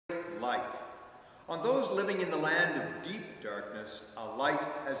light. On those living in the land of deep darkness, a light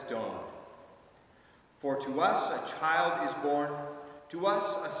has dawned. For to us a child is born, to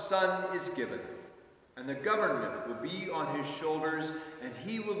us a son is given, and the government will be on his shoulders, and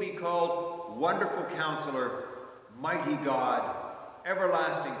he will be called Wonderful Counselor, Mighty God,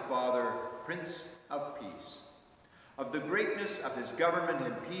 Everlasting Father, Prince of Peace. Of the greatness of his government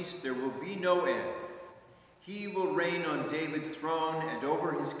and peace there will be no end. He will reign on David's throne and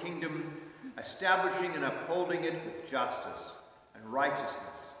over his kingdom, establishing and upholding it with justice and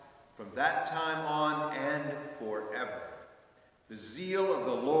righteousness from that time on and forever. The zeal of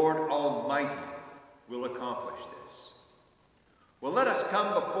the Lord Almighty will accomplish this. Well, let us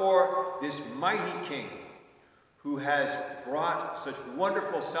come before this mighty King who has brought such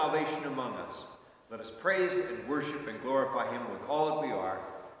wonderful salvation among us. Let us praise and worship and glorify him with all that we are,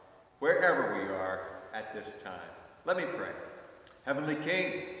 wherever we are at this time. Let me pray. Heavenly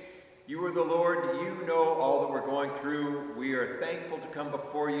King, you are the Lord. You know all that we're going through. We are thankful to come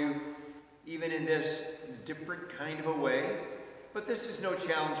before you, even in this different kind of a way. But this is no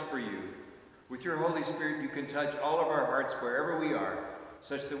challenge for you. With your Holy Spirit, you can touch all of our hearts wherever we are,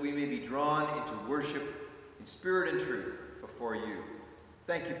 such that we may be drawn into worship in spirit and truth before you.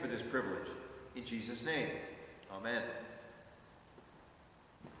 Thank you for this privilege. In Jesus' name, amen.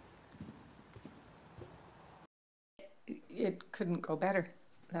 It couldn't go better,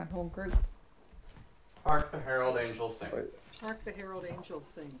 that whole group. Hark the herald angels sing. Hark the herald angels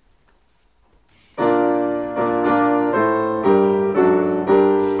sing.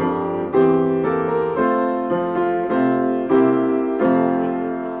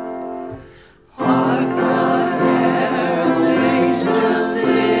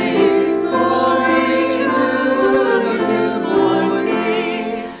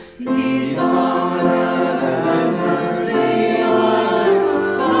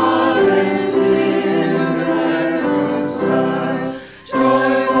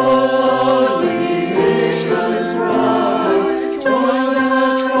 Joyful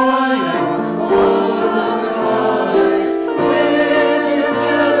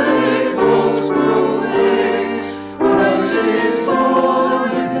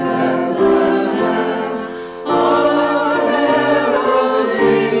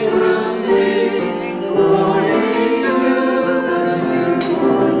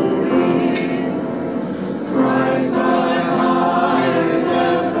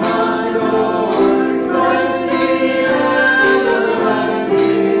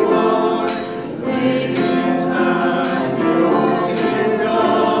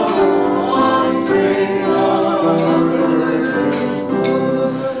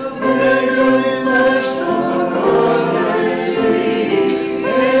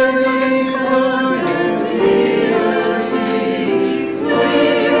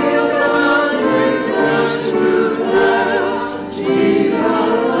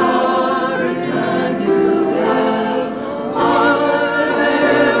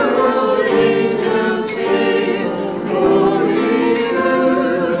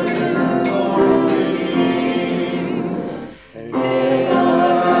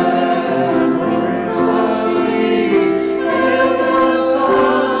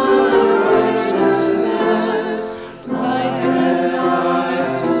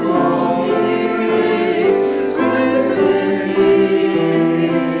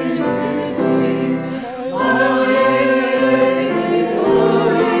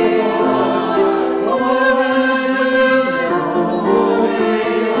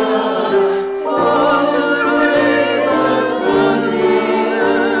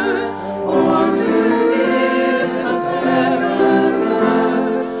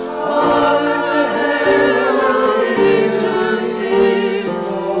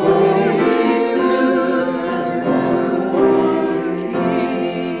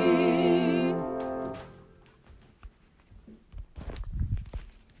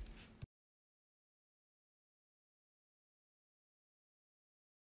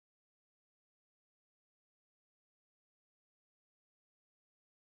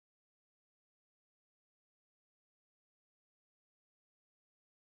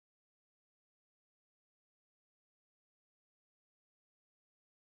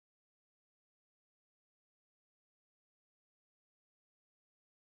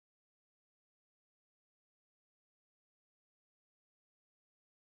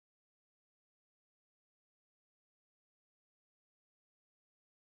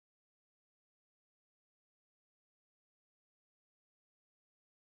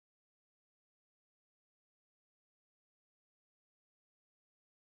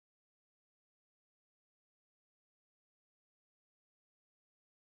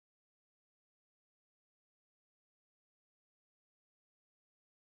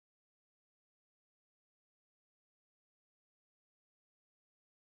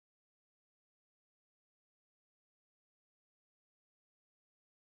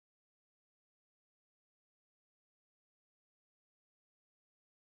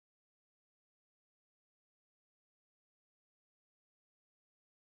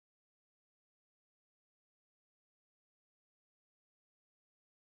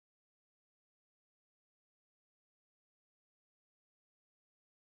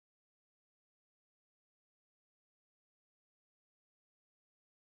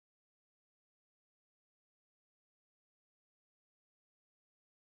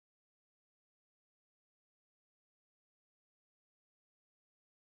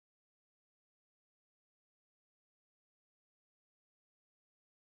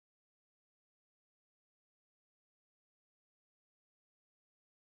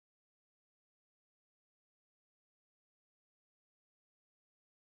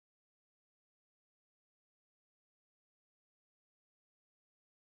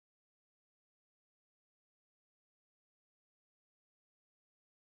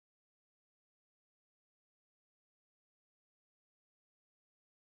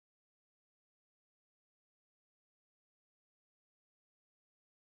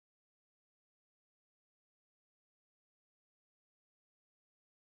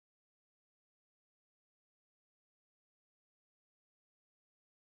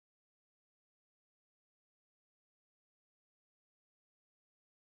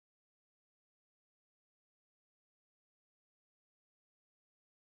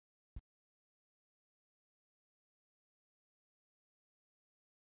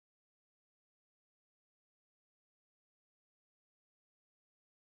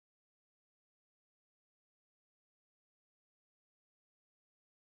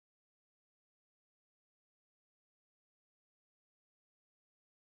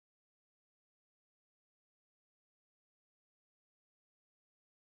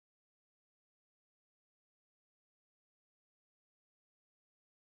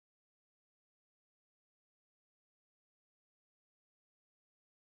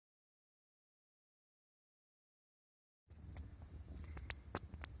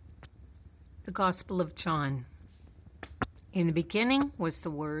The Gospel of John. In the beginning was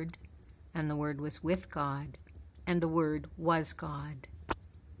the Word, and the Word was with God, and the Word was God.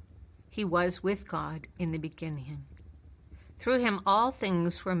 He was with God in the beginning. Through him all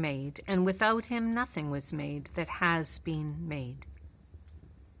things were made, and without him nothing was made that has been made.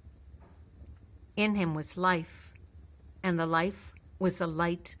 In him was life, and the life was the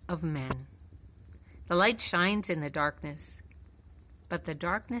light of men. The light shines in the darkness, but the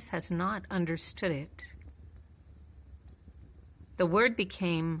darkness has not understood it. The Word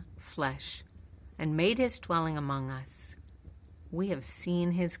became flesh and made his dwelling among us. We have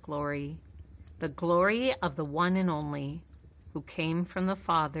seen his glory, the glory of the one and only, who came from the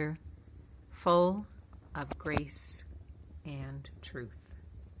Father, full of grace and truth.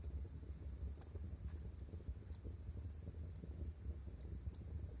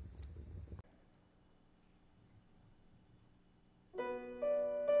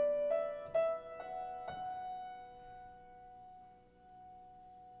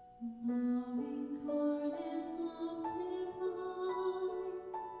 Love incarnate, love divine,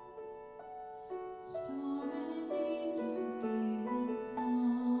 star and angels gave the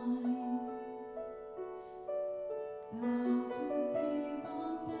sign. Bow to babe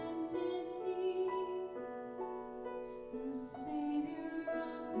on bended knee, the Savior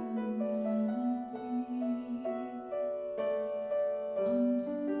of humanity.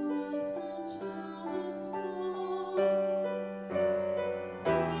 Unto us a child is born.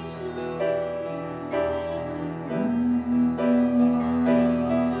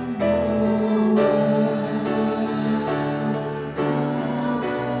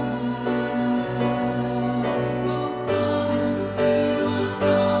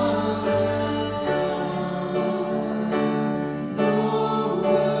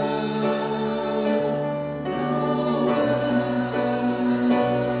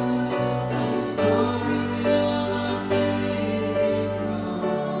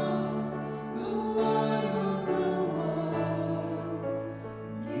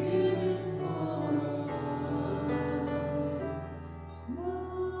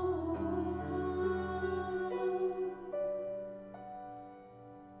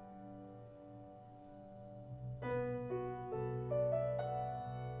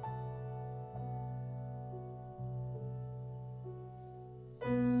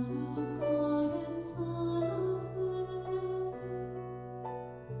 Son of God and Son of Man,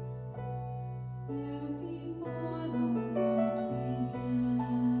 there before the world began,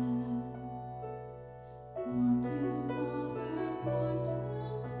 born to suffer, born to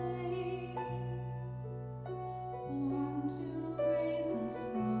save, born to raise us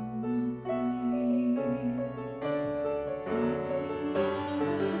from the grave. Christ the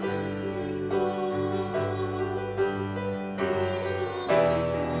everlasting Lord, we shall be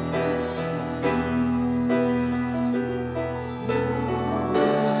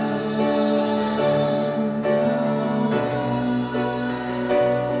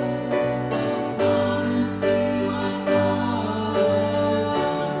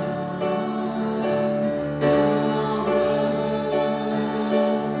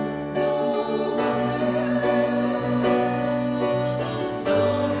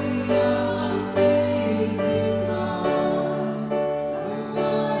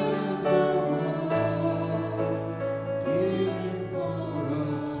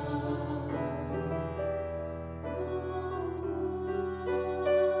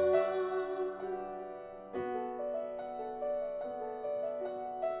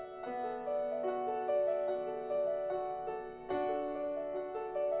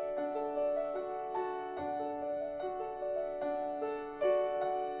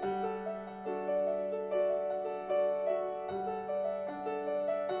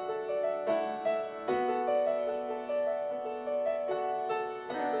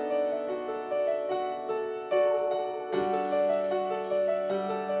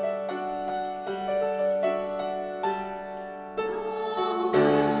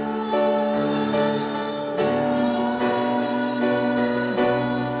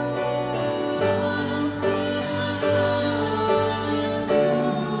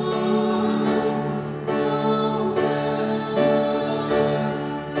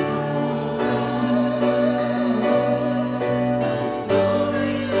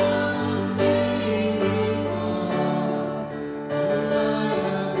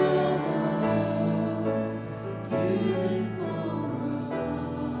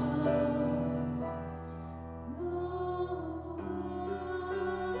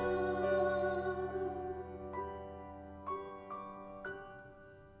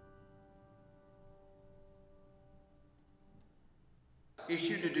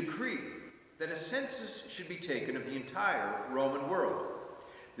issued a decree that a census should be taken of the entire Roman world.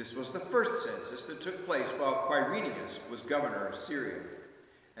 This was the first census that took place while Quirinius was governor of Syria,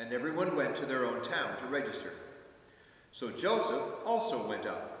 and everyone went to their own town to register. So Joseph also went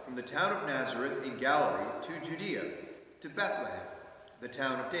up from the town of Nazareth in Galilee to Judea, to Bethlehem, the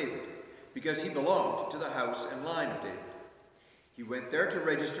town of David, because he belonged to the house and line of David. He went there to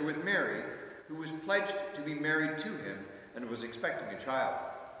register with Mary, who was pledged to be married to him and was expecting a child.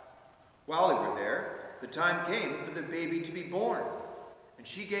 While they were there, the time came for the baby to be born, and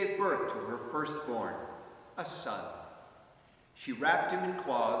she gave birth to her firstborn, a son. She wrapped him in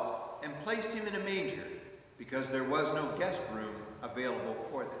cloths and placed him in a manger, because there was no guest room available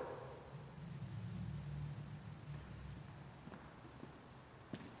for them.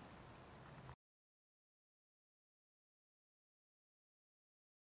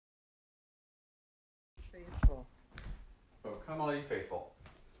 Faithful. O come all ye faithful.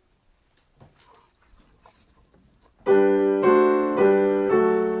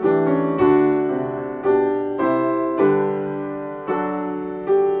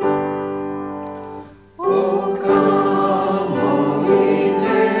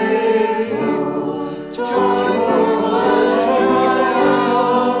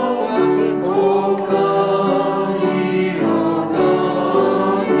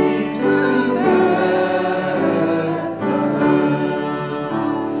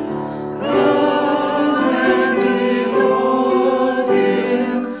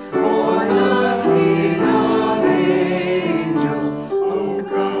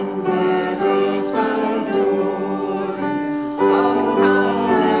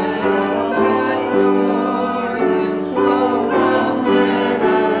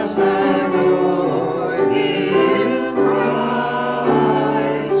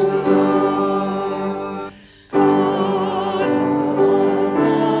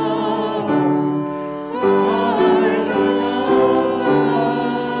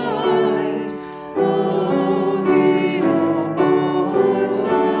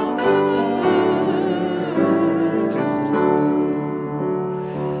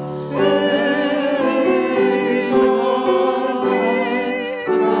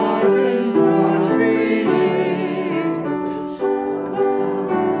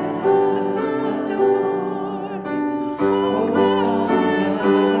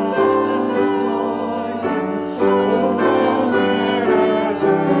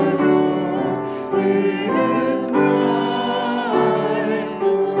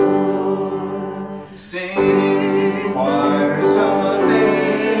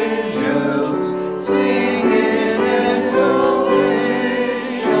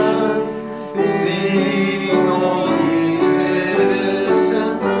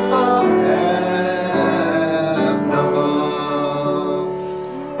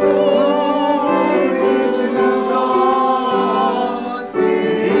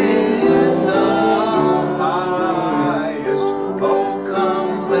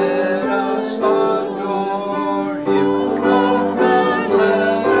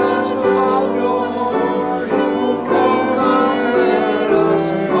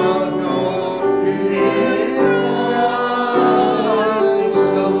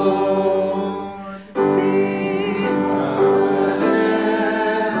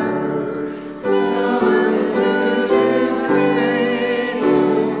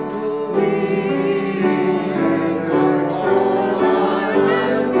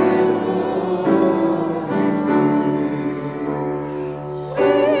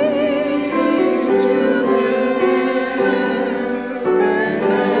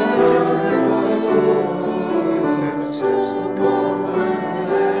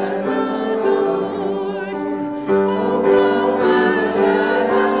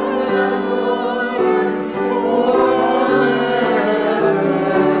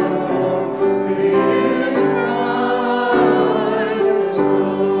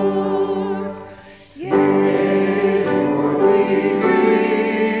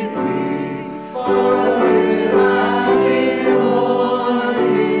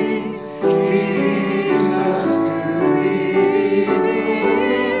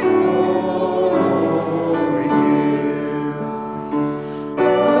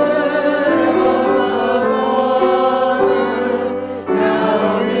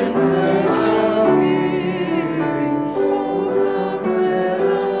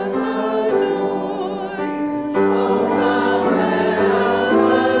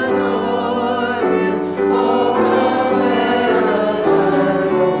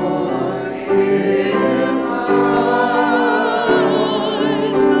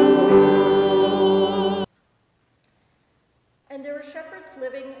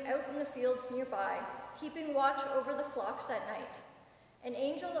 an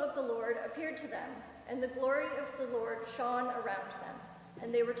angel of the Lord appeared to them, and the glory of the Lord shone around them,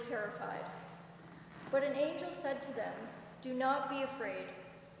 and they were terrified. But an angel said to them, "Do not be afraid.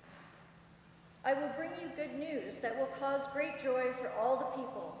 I will bring you good news that will cause great joy for all the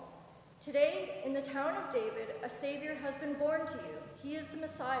people. Today, in the town of David, a Savior has been born to you. He is the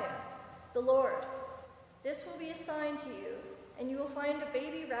Messiah, the Lord. This will be a sign to you, and you will find a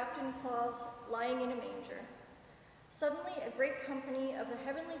baby wrapped in cloths lying in a manger." Suddenly, a great company of the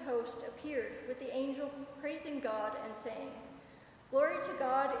heavenly host appeared with the angel, praising God and saying, "Glory to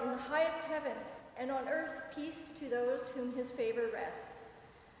God in the highest heaven, and on earth peace to those whom his favor rests."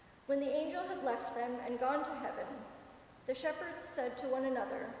 When the angel had left them and gone to heaven, the shepherds said to one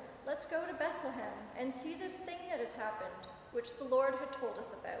another, "Let's go to Bethlehem and see this thing that has happened, which the Lord had told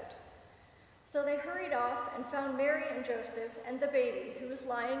us about." So they hurried off and found Mary and Joseph and the baby who was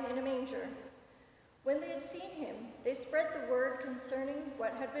lying in a manger. When they had seen him, they spread the word concerning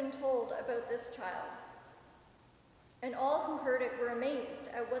what had been told about this child. And all who heard it were amazed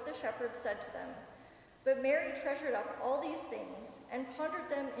at what the shepherds said to them. But Mary treasured up all these things and pondered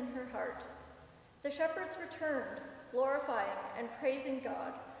them in her heart. The shepherds returned, glorifying and praising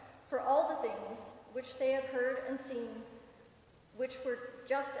God for all the things which they had heard and seen, which were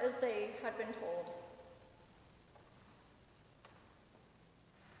just as they had been told.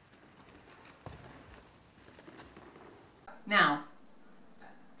 Now,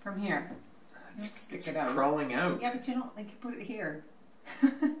 from here, stick it out. Crawling out. Yeah, but you don't, like, you put it here.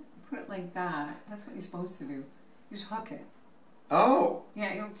 Put it like that. That's what you're supposed to do. You just hook it. Oh.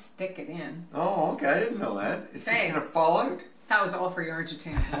 Yeah, you don't stick it in. Oh, okay. I didn't know that. It's just Hey. going to fall out. That was all for your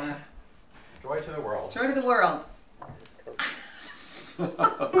entertainment, Laura. Joy to the world. Joy to the world.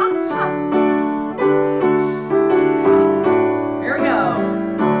 Here we go.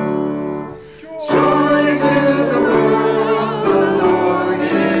 Joy to the world, the Lord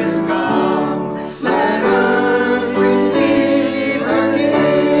is come. Let earth receive her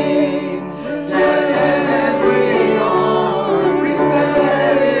King. Let every heart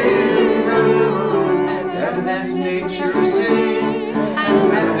preparing room. Heaven and nature sing, and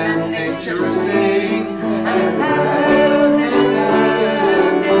heaven and nature sing, and heaven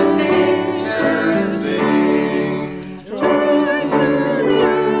and nature sing. Joy to the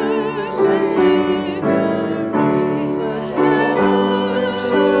earth, the Savior reigns. Let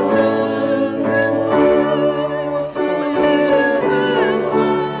oceans, suns, and clouds, with hills and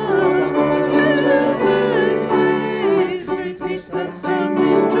floods, with hills and plains, repeat the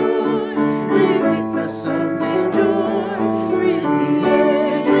sounding joy, repeat the sounding joy, repeat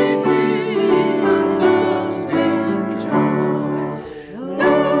the sounding joy.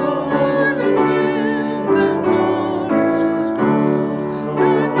 No more the tears and sorrows grow,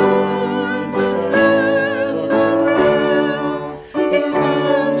 nor thorns infest the ground. He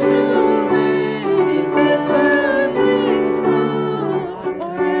comes to make His blessings flow.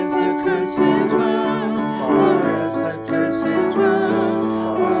 For as the curse is round, for as the curse is round,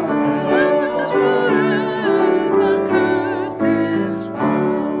 for as the curse is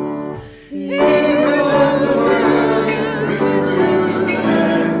round. He rules the world with truth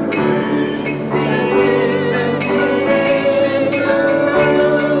and grace. His temptations are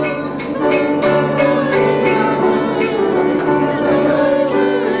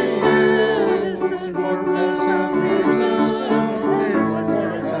righteousness, and wonders of His love, and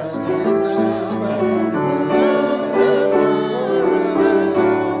wonders of His love, and wonders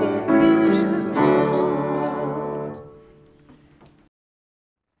of His love.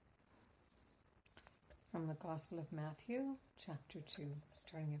 From the Gospel of Matthew, chapter 2,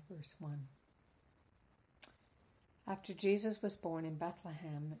 starting at verse 1. After Jesus was born in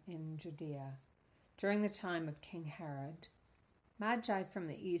Bethlehem in Judea, during the time of King Herod, Magi from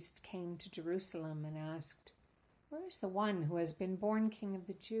the east came to Jerusalem and asked, "Where is the one who has been born King of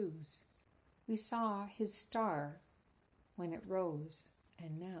the Jews? We saw his star when it rose,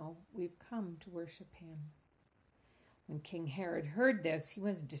 and now we've come to worship him." When King Herod heard this, he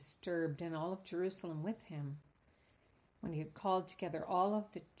was disturbed, and all of Jerusalem with him. When he had called together all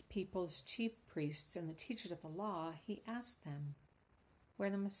of the people's chief priests and the teachers of the law, he asked them where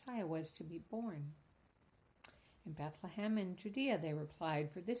the Messiah was to be born. "In Bethlehem in Judea," they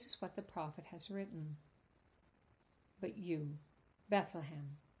replied, "for this is what the prophet has written. But you,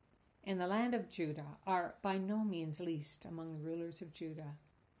 Bethlehem, in the land of Judah, are by no means least among the rulers of Judah,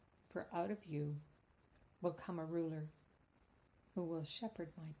 for out of you will come a ruler who will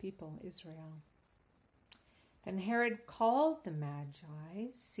shepherd my people Israel." Then Herod called the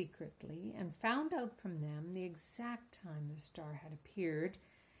Magi secretly and found out from them the exact time the star had appeared.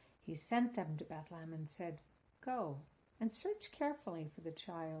 He sent them to Bethlehem and said, "Go and search carefully for the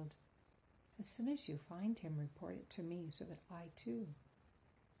child. As soon as you find him, report it to me so that I too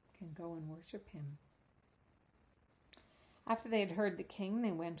can go and worship him." After they had heard the king,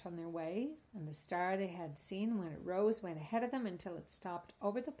 they went on their way, and the star they had seen when it rose went ahead of them until it stopped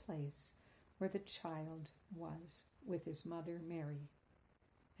over the place where the child was with his mother Mary.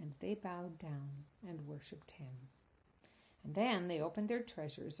 And they bowed down and worshipped him. And then they opened their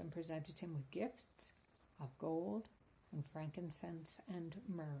treasures and presented him with gifts of gold and frankincense and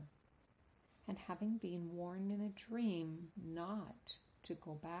myrrh. And having been warned in a dream not to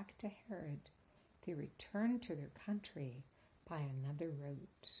go back to Herod, they returned to their country by another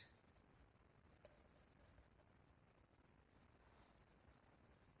route.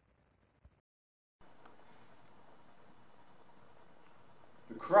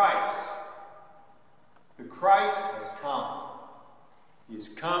 The Christ has come. He has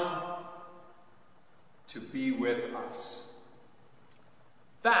come to be with us.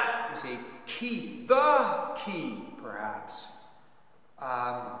 That is a key, the key, perhaps,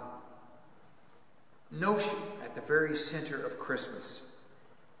 notion at the very center of Christmas.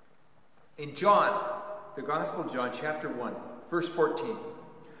 In John, the Gospel of John, chapter 1, verse 14,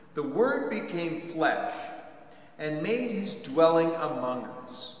 "The Word became flesh and made his dwelling among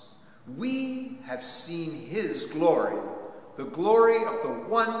us. We have seen his glory, the glory of the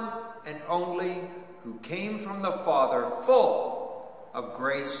one and only who came from the Father, full of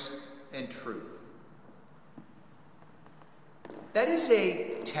grace and truth." That is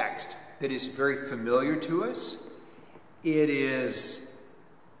a text that is very familiar to us. It is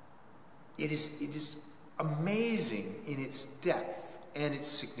amazing in its depth and its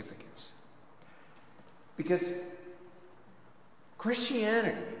significance. Because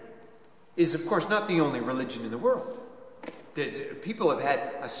Christianity is, of course, not the only religion in the world. People have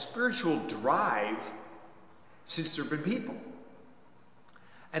had a spiritual drive since there have been people.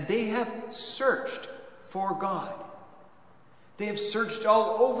 And they have searched for God. They have searched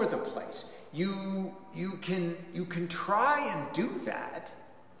all over the place. You can try and do that,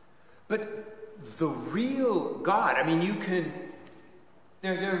 but the real God, I mean, you can.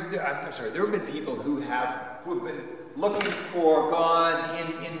 There have been people who have been looking for God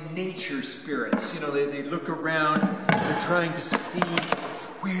in nature spirits. You know, they look around, they're trying to see,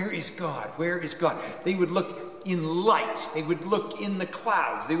 where is God? Where is God? They would look in light. They would look in the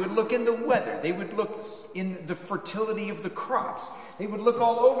clouds. They would look in the weather. They would look in the fertility of the crops. They would look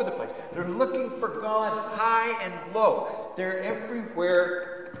all over the place. They're looking for God high and low. They're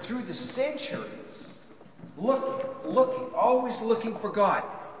everywhere through the centuries. Looking, always looking for God.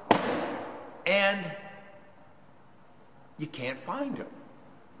 And you can't find him.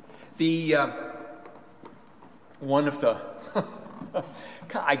 One of the,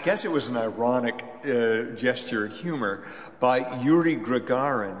 I guess it was an ironic gesture and humor by Yuri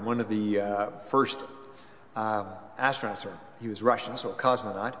Gagarin, one of the first astronauts, or he was Russian, so a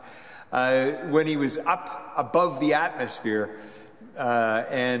cosmonaut, when he was up above the atmosphere,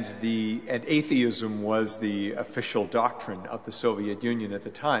 and atheism was the official doctrine of the Soviet Union at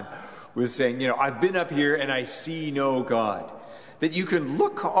the time, was saying, I've been up here and I see no God. That you can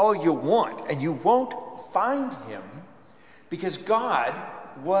look all you want and you won't find him, because God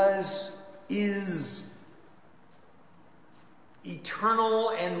is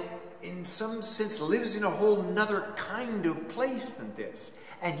eternal and in some sense lives in a whole nother kind of place than this.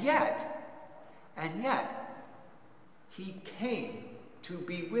 And yet, he came to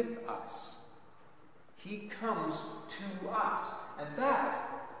be with us. He comes to us. And that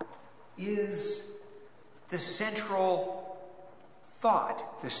is the central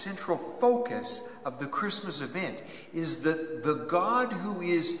thought, the central focus of the Christmas event, is that the God who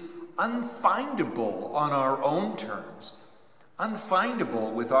is unfindable on our own terms,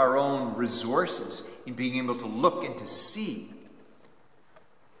 unfindable with our own resources in being able to look and to see,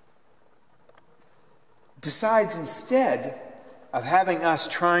 decides instead of having us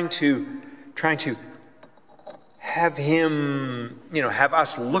trying to have him, have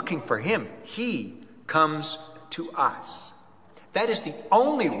us looking for him, he comes to us. That is the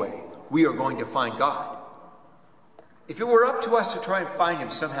only way we are going to find God. If it were up to us to try and find him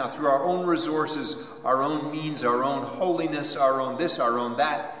somehow through our own resources, our own means, our own holiness, our own this, our own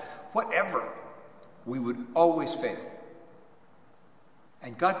that, whatever, we would always fail.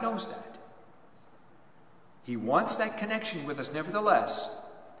 And God knows that. He wants that connection with us nevertheless,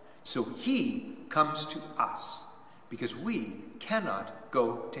 so he comes to us because we cannot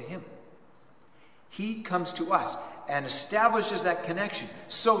go to him. He comes to us and establishes that connection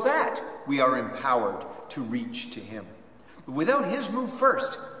so that we are empowered to reach to him. But without his move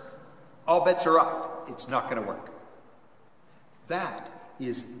first, all bets are off. It's not going to work. That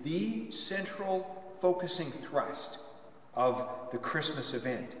is the central focusing thrust of the Christmas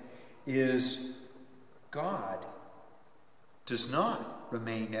event, is God does not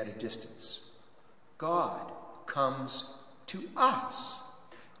remain at a distance. God comes to us,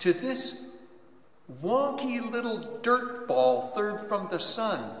 to this wonky little dirt ball third from the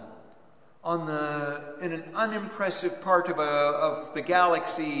sun in an unimpressive part of the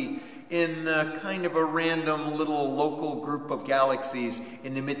galaxy, in kind of a random little local group of galaxies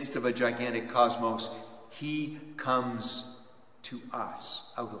in the midst of a gigantic cosmos. He comes to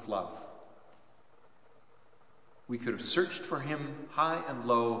us out of love. We could have searched for him high and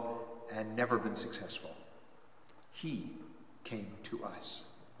low and never been successful. He came to us.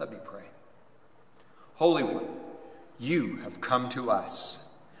 Let me pray. Holy One, you have come to us.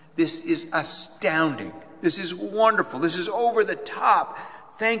 This is astounding. This is wonderful. This is over the top.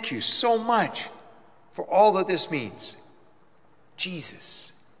 Thank you so much for all that this means.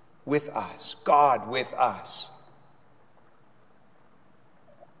 Jesus with us, God with us.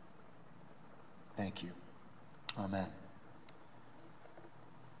 Thank you. Amen.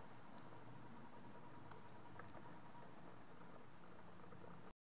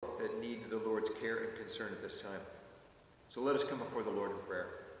 That need the Lord's care and concern at this time. So let us come before the Lord in prayer.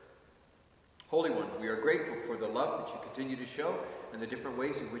 Holy One, we are grateful for the love that you continue to show and the different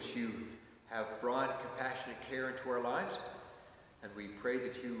ways in which you have brought compassionate care into our lives. And we pray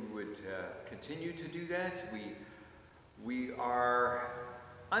that you would continue to do that. We are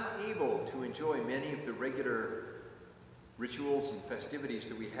unable to enjoy many of the regular rituals and festivities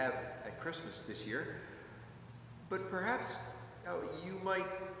that we have at Christmas this year. But perhaps you might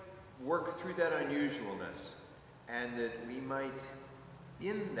work through that unusualness, and that we might,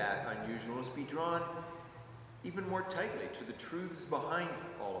 in that unusualness, be drawn even more tightly to the truths behind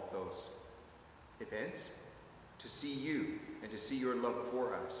all of those events, to see you and to see your love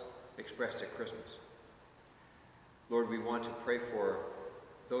for us expressed at Christmas. Lord, we want to pray for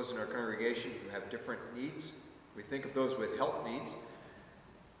those in our congregation who have different needs. We think of those with health needs,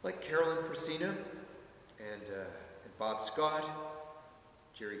 like Carolyn Frasina and Bob Scott,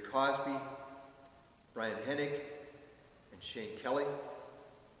 Jerry Cosby, Brian Hennig, and Shane Kelly.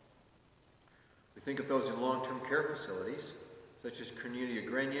 We think of those in long-term care facilities, such as Cornelia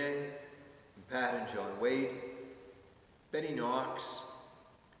Grenier, and Pat and John Wade, Betty Knox,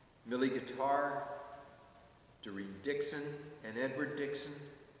 Millie Guitar, Doreen Dixon and Edward Dixon,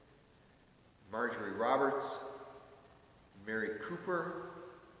 Marjorie Roberts, Mary Cooper,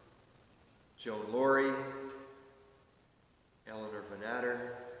 Joan Laurie, Eleanor Van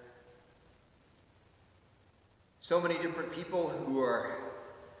Adder. So many different people who are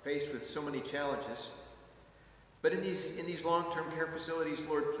faced with so many challenges. But in these long-term care facilities,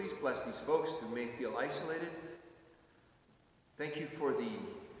 Lord, please bless these folks who may feel isolated. Thank you for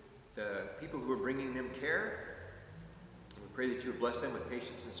the people who are bringing them care. We pray that you would bless them with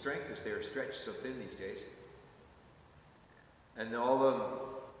patience and strength as they are stretched so thin these days. And all the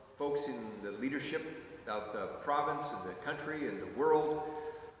folks in the leadership of the province and the country and the world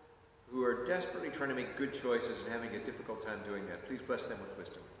who are desperately trying to make good choices and having a difficult time doing that, please bless them with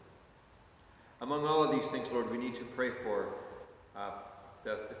wisdom. Among all of these things, Lord, we need to pray for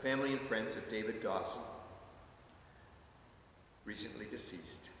the family and friends of David Dawson, recently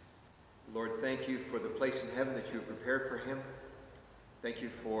deceased. Lord, thank you for the place in heaven that you have prepared for him. Thank you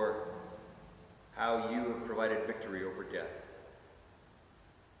for how you have provided victory over death.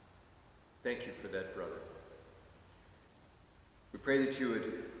 Thank you for that, brother. We pray that you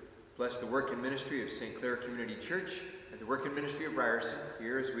would bless the work and ministry of St. Clair Community Church and the work and ministry of Ryerson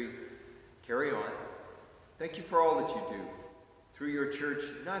here as we carry on. Thank you for all that you do through your church,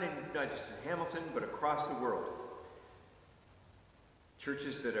 not just in Hamilton, but across the world.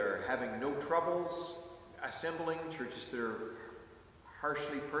 Churches that are having no troubles assembling, churches that are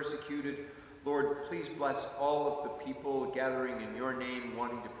harshly persecuted. Lord, please bless all of the people gathering in your name,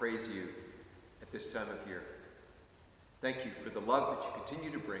 wanting to praise you at this time of year. Thank you for the love that you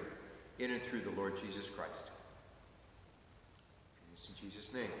continue to bring in and through the Lord Jesus Christ. And it's in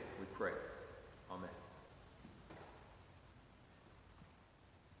Jesus' name we pray. Amen.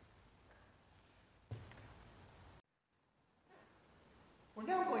 We're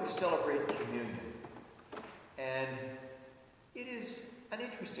now going to celebrate communion, and it is an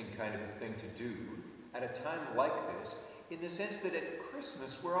interesting kind of a thing to do at a time like this, in the sense that at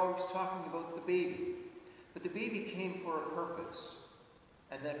Christmas we're always talking about the baby, but the baby came for a purpose,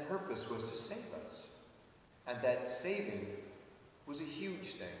 and that purpose was to save us, and that saving was a huge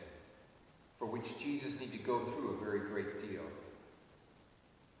thing for which Jesus needed to go through a very great deal.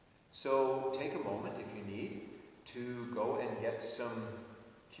 So take a moment, if you need, to go and get some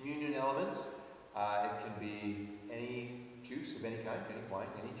communion elements. It can be any juice of any kind, any wine,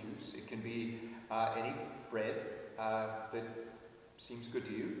 any juice. It can be any bread that seems good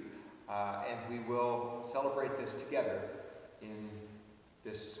to you. And we will celebrate this together in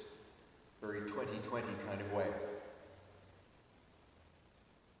this very 2020 kind of way.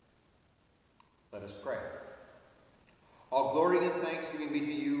 Let us pray. All glory and thanksgiving be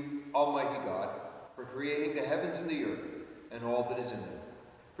to you, Almighty God, for creating the heavens and the earth and all that is in them,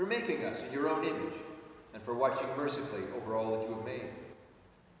 for making us in your own image, and for watching mercifully over all that you have made.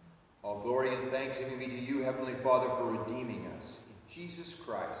 All glory and thanksgiving be to you, Heavenly Father, for redeeming us in Jesus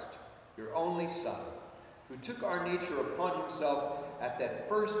Christ, your only Son, who took our nature upon himself at that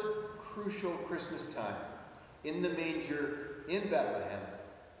first crucial Christmas time, in the manger in Bethlehem,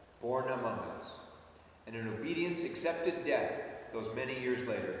 born among us, and in obedience accepted death those many years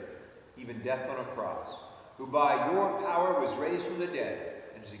later, even death on a cross, who by your power was raised from the dead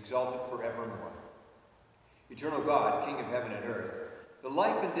and is exalted forevermore. Eternal God, King of heaven and earth, the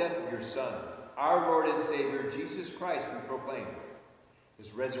life and death of your Son, our Lord and Savior, Jesus Christ, we proclaim.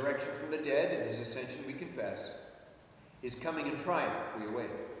 His resurrection from the dead and his ascension we confess. His coming in triumph we await.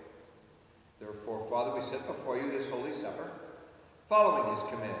 Therefore, Father, we set before you this Holy Supper, following his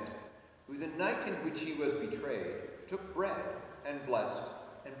command, who the night in which he was betrayed took bread and blessed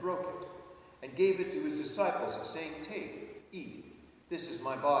and broke it, and gave it to his disciples, saying, "Take, eat, this is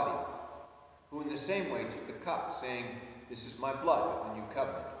my body," who in the same way took the cup, saying, "This is my blood of the new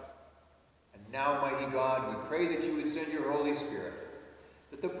covenant." And now, mighty God, we pray that you would send your Holy Spirit,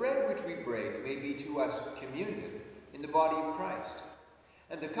 that the bread which we break may be to us communion in the body of Christ,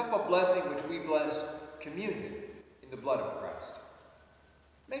 and the cup of blessing which we bless, communion in the blood of Christ.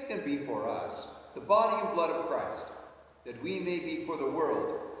 Make them be for us the body and blood of Christ, that we may be for the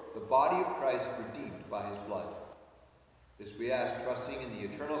world the body of Christ redeemed by his blood. This we ask, trusting in the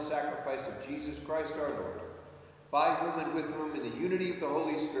eternal sacrifice of Jesus Christ our Lord, by whom and with whom, in the unity of the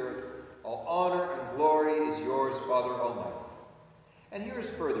Holy Spirit, all honor and glory is yours, Father Almighty. And hear us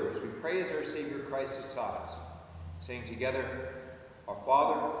further as we pray as our Savior Christ has taught us, saying together, Our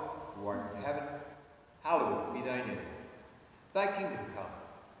Father, who art in heaven, hallowed be thy name. Thy kingdom come.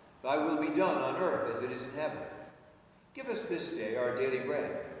 Thy will be done on earth as it is in heaven. Give us this day our daily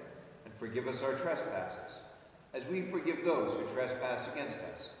bread, and forgive us our trespasses, as we forgive those who trespass against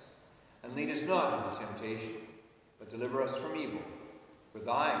us. And lead us not into temptation, but deliver us from evil. For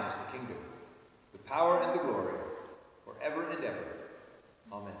thine is the kingdom, the power and the glory, forever and ever.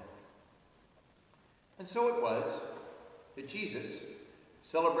 Amen. And so it was that Jesus,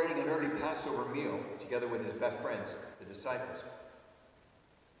 celebrating an early Passover meal together with his best friends, the disciples,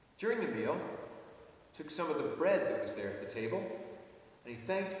 during the meal, took some of the bread that was there at the table, and he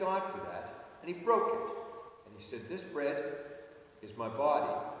thanked God for that, and he broke it. And he said, "This bread is my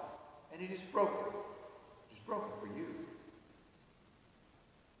body, and it is broken. It is broken for you."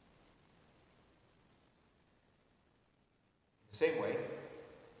 In the same way,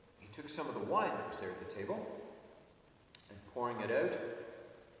 he took some of the wine that was there at the table, and pouring it out,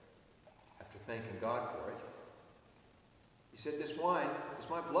 after thanking God for it, he said, "This wine is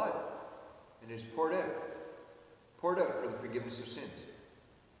my blood, and it is poured out for the forgiveness of sins."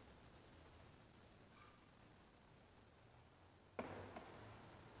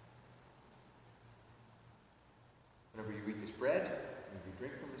 Whenever you eat this bread, and you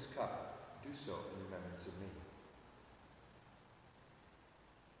drink from this cup, do so in remembrance of me.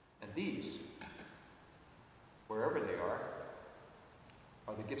 And these, wherever they are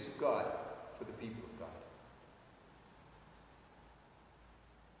the gifts of God for the people of God.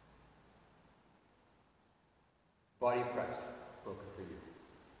 Body of Christ, broken for you.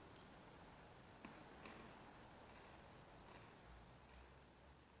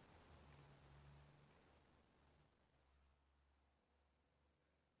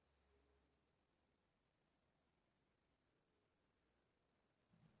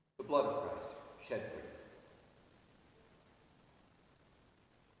 The blood of Christ, shed for you.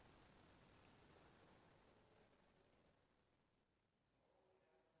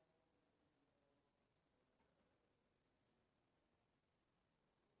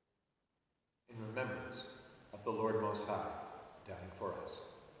 In remembrance of the Lord Most High, dying for us.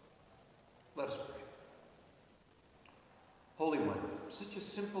 Let us pray. Holy One, such a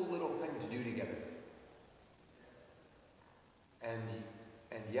simple little thing to do together, and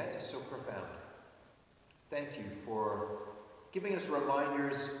yet so profound. Thank you for giving us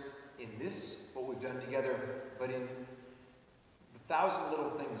reminders in this, what we've done together, but in the thousand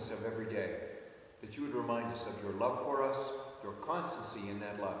little things of every day, that you would remind us of your love for us, your constancy in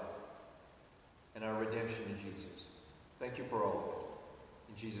that love, and our redemption in Jesus. Thank you for all of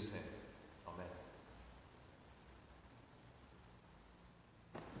it. In Jesus' name, amen.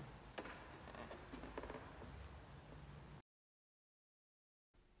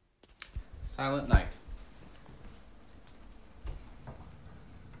 Silent Night.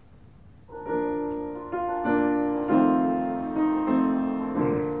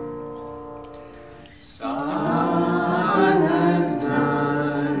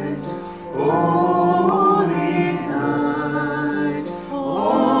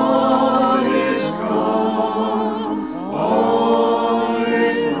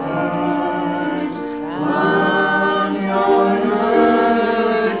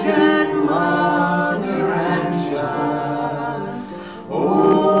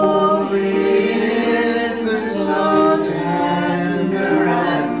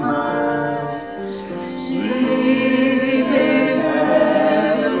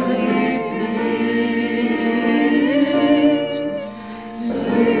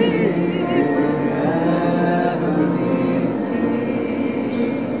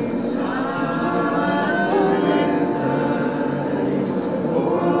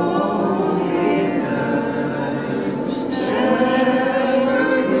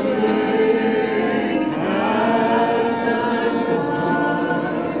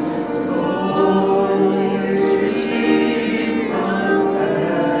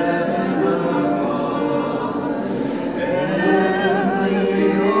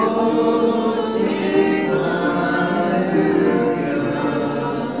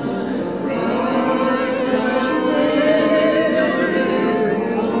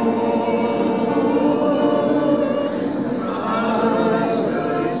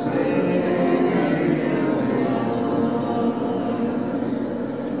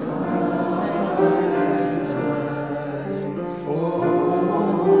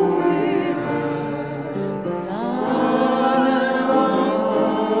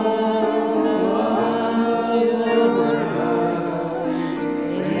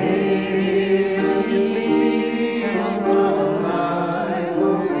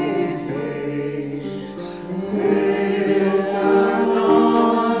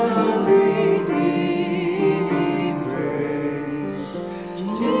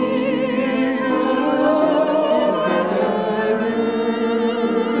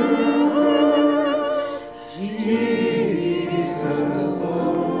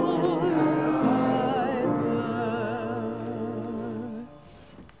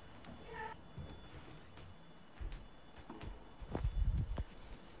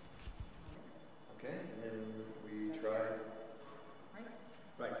 Okay, and then we try.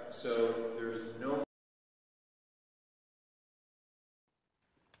 Right, so there's no.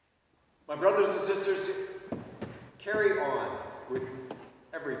 My brothers and sisters, carry on with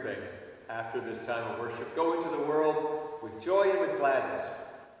everything after this time of worship. Go into the world with joy and with gladness.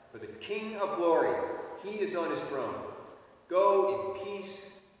 For the King of glory, he is on his throne. Go in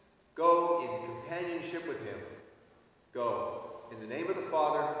peace. Go in companionship with him. Go in the name of the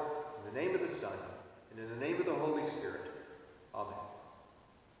Father, in the name of the Son, and in the name of the Holy Spirit. Amen.